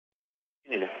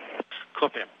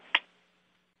Copy.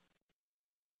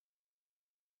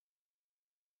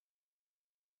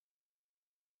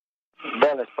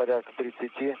 Дальность порядка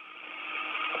 30.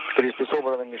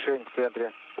 Приспособлена мишень в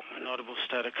центре. Inaudible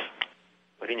static.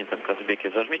 Принято. Казбеки,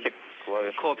 зажмите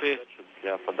клавишу Copy.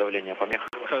 для подавления помех.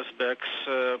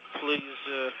 Kazbeks,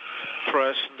 please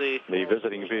press the... The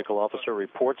visiting vehicle officer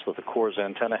reports that the core's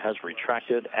antenna has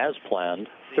retracted as planned.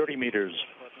 30 meters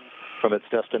from its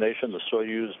destination, the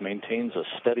Soyuz maintains a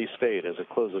steady state as it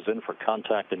closes in for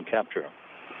contact and capture.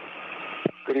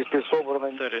 36.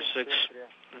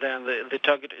 Then the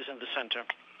target is in the center.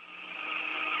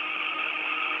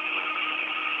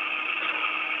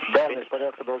 Дальность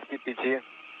порядка 25.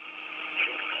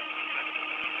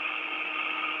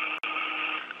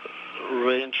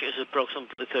 Range is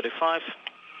approximately 35.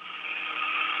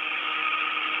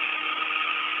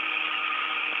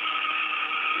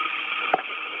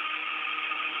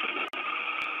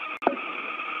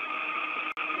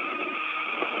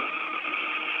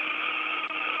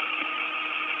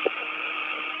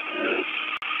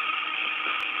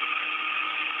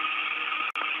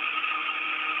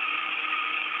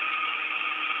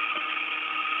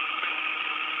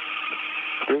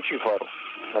 Включи фару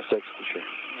на всякий случай.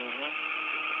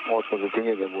 Вот по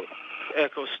затенению будет.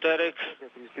 Echo static,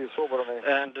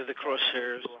 and the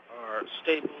crosshairs are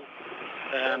stable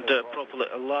and properly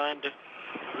aligned.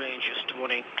 Range is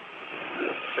 20.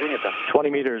 20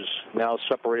 meters now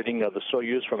separating the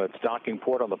Soyuz from its docking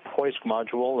port on the Poisk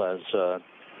module as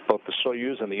both the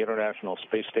Soyuz and the International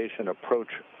Space Station approach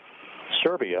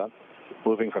Serbia,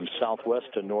 moving from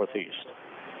southwest to northeast.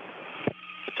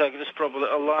 The target is properly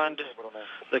aligned.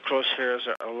 The crosshairs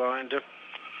are aligned.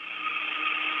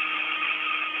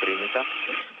 Принято.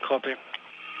 Copy.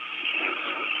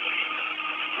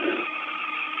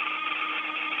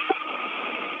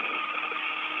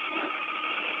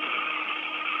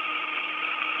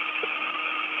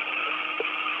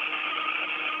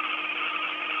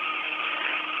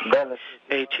 Дальность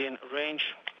 18 range.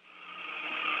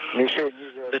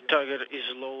 мишень The target is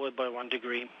lowered by 1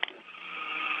 degree.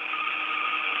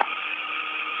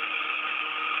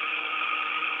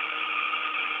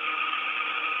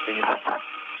 Принято.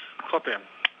 Copy.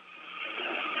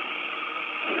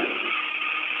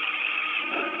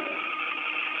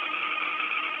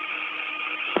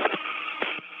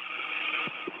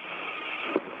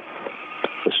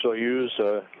 The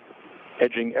Soyuz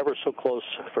edging ever so close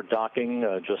for docking,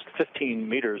 just 15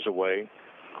 meters away,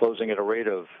 closing at a rate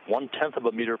of 1/10 of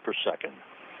a meter per second.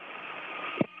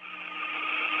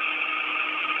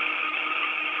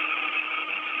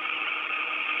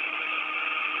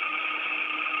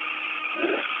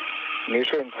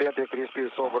 Мишень в центре кресты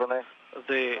собраны.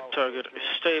 The target is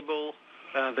stable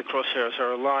and the crosshairs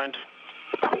are aligned.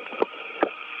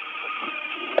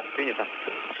 Принято.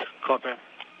 Copy.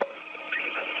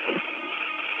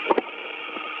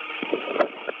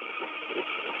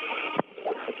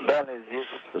 Дальность 10.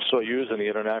 The Soyuz and the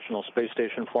International Space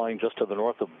Station flying just to the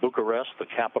north of Bucharest, the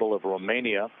capital of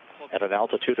Romania, at an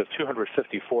altitude of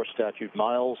 254 statute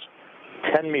miles,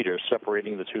 10 meters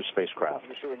separating the two spacecraft.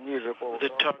 Мишень ниже The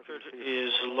target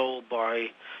is low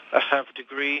by a half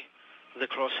degree. The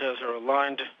crosshairs are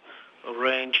aligned.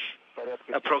 Range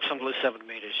approximately 7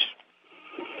 meters.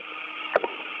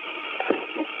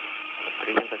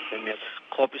 Принято. 7 метров.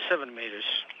 Copy 7 meters.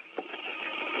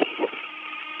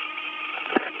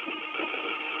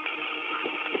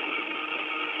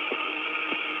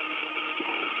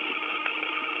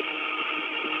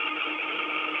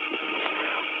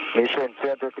 Мишень в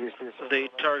центре кресты собраны. The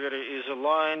target is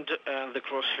aligned and the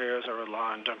crosshairs are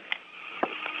aligned.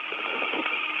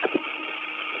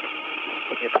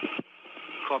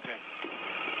 Copy.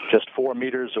 Just 4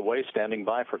 meters away, standing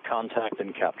by for contact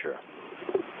and capture.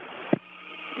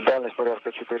 Дальность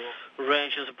порядка 4.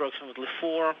 Range is approximately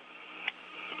 4.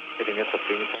 Перемета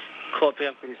принято.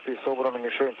 Copy. Кресты собраны,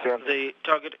 мишень в центре. The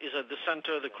target is at the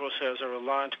center. The crosshairs are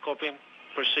aligned. Copy.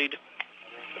 Proceed.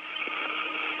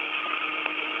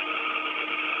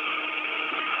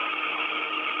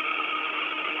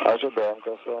 Ожидаем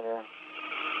касания.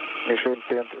 Мишень в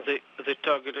центре. The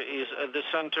target is at the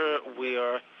center. We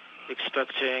are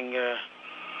expecting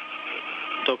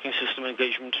docking system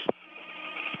engagement.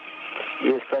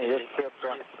 Есть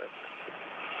цепка.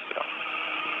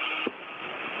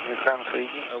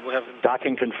 We have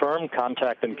Docking confirmed,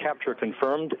 contact and capture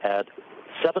confirmed at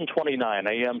 7:29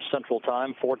 a.m. Central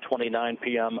Time, 4:29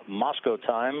 p.m. Moscow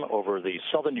time over the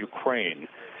southern Ukraine.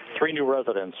 3 new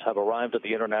residents have arrived at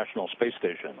the International Space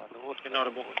Station.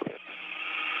 inaudible.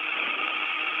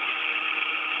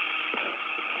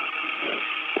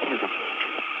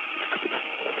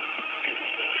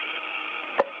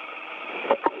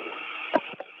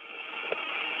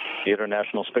 The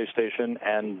International Space Station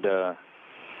and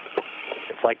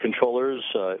flight controllers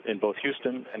in both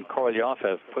Houston and Korolyov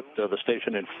have put the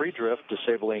station in free drift,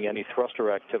 disabling any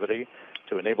thruster activity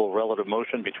to enable relative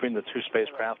motion between the two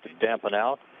spacecraft to dampen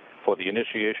out for the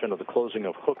initiation of the closing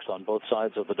of hooks on both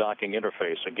sides of the docking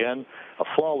interface. Again, a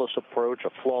flawless approach,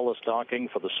 a flawless docking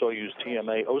for the Soyuz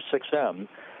TMA-06M.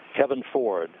 Kevin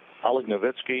Ford, Oleg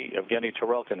Novitsky, Evgeny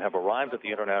Tarelkin have arrived at the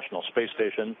International Space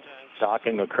Station,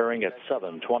 docking occurring at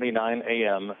 7:29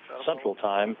 a.m. Central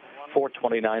Time,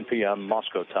 4:29 p.m.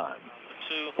 Moscow time.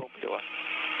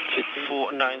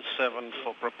 497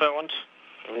 for propellant.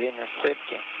 Время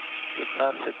сцепки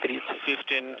 15:30.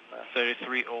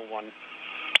 15:33:01.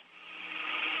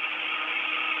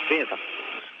 Принято.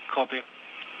 Copy.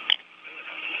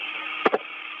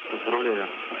 Поздравляю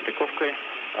с стыковкой.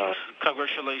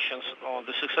 Congratulations on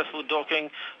the successful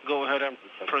docking. Go ahead and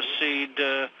proceed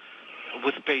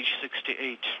with page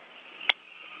 68.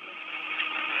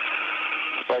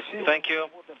 Спасибо. Thank you.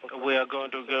 We are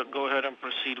going to go ahead and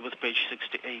proceed with page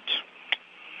 68.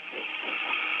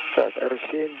 Так,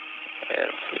 R7.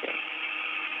 R7.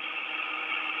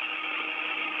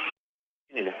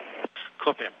 Приняли.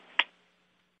 Copy.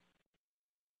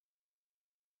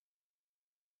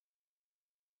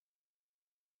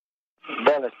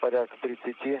 Дальность порядка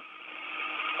 30.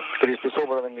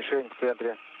 Приспособлена мишень в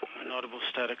центре. Notable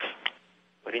static.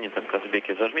 Принято.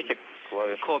 Казбеки, зажмите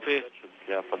клавишу Copy.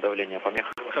 для подавления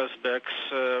помех.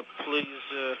 Kazbeks,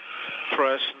 please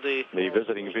press the... The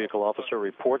visiting vehicle officer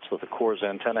reports that the core's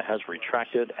antenna has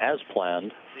retracted as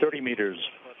planned. 30 meters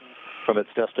from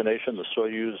its destination, the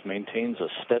Soyuz maintains a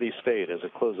steady state as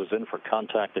it closes in for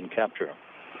contact and capture.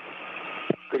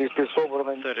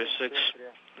 Приспособлена 36.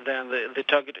 Then the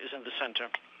target is in the center.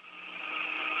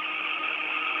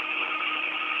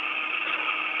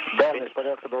 Дальность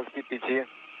порядка 25.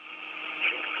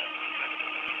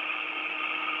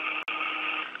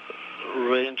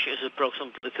 Range is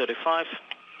approximately 35.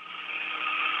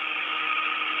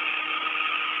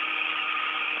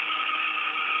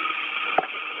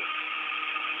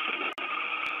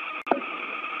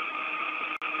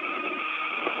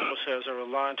 Crosshairs are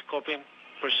aligned. Copy.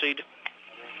 Proceed.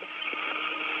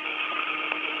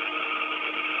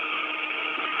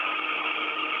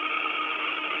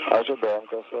 Ожидаем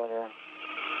касания.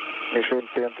 Мишень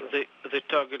в центре. The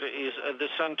target is at the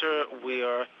center. We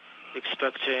are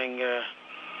expecting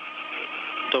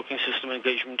docking system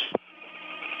engagement.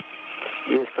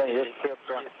 Есть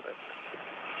цепка.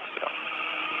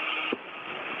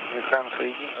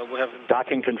 We have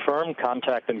Docking confirmed,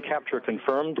 contact and capture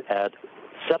confirmed at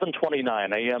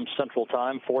 7:29 a.m. Central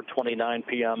Time, 4:29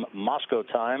 p.m. Moscow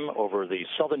time over the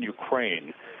southern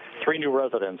Ukraine. 3 new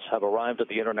residents have arrived at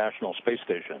the International Space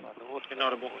Station.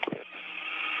 inaudible.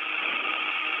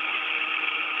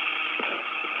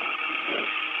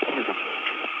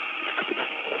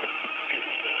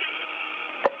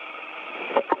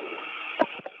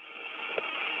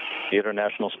 The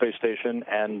International Space Station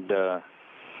and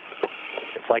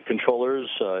flight controllers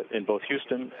in both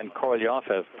Houston and Korolyov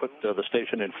have put the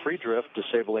station in free drift,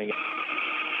 disabling.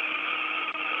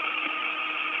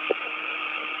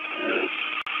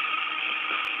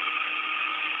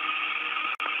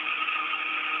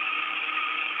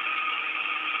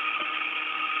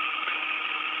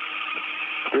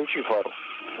 Включи фару,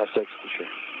 на всякий случай.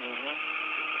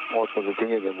 Вот,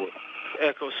 затемнение будет.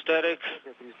 Echo static,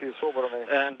 Собраны.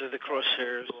 and the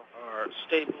crosshairs are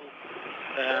stable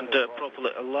and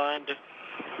properly aligned.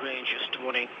 Range is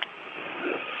 20.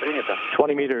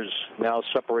 20 meters now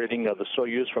separating the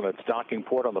Soyuz from its docking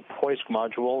port on the Poisk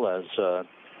module as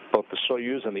both the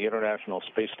Soyuz and the International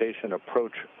Space Station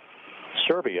approach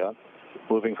Serbia,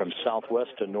 moving from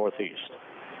southwest to northeast.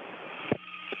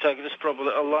 The target is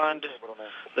properly aligned.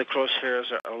 The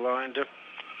crosshairs are aligned.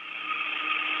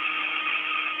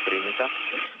 Принято.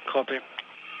 Copy.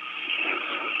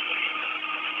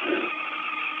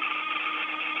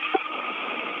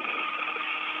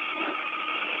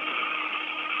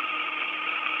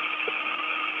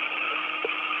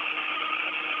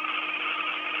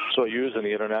 Soyuz and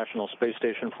the International Space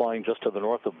Station flying just to the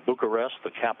north of Bucharest,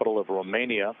 the capital of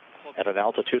Romania, at an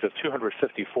altitude of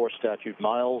 254 statute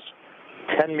miles,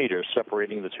 10 meters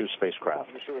separating the two spacecraft.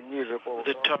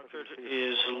 The target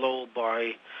is low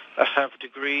by a half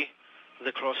degree.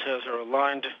 The crosshairs are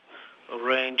aligned.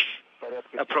 Range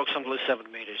approximately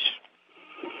 7 meters.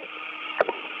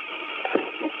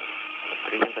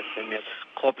 Принято 7 метров.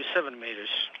 Copy 7 meters.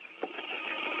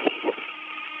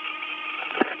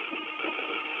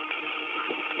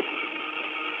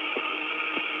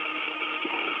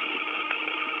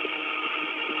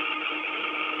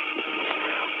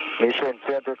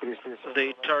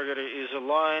 The target is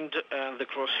aligned and the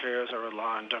crosshairs are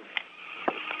aligned.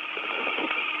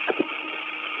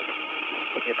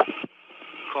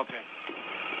 Copy.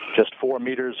 Just 4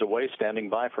 meters away, standing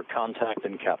by for contact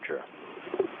and capture.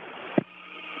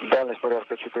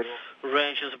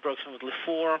 Range is approximately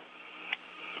 4.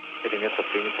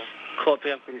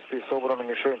 Copy.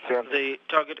 The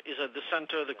target is at the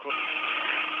center, the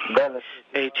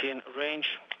 18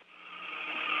 range.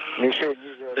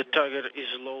 The target is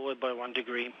lowered by 1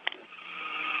 degree.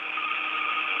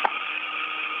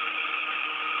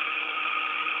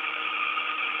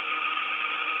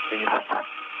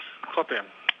 Copy.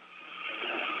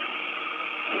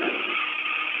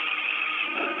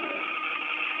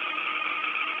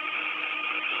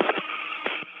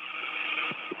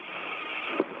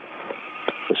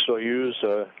 The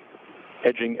Soyuz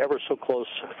edging ever so close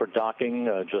for docking,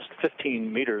 just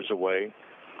 15 meters away,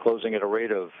 closing at a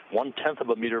rate of 1/10 of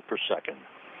a meter per second.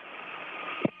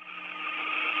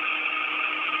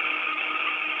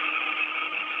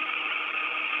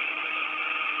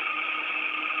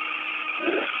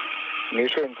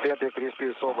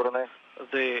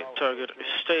 The target is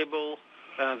stable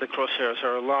and the crosshairs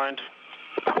are aligned.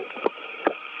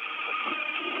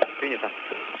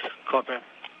 Copy.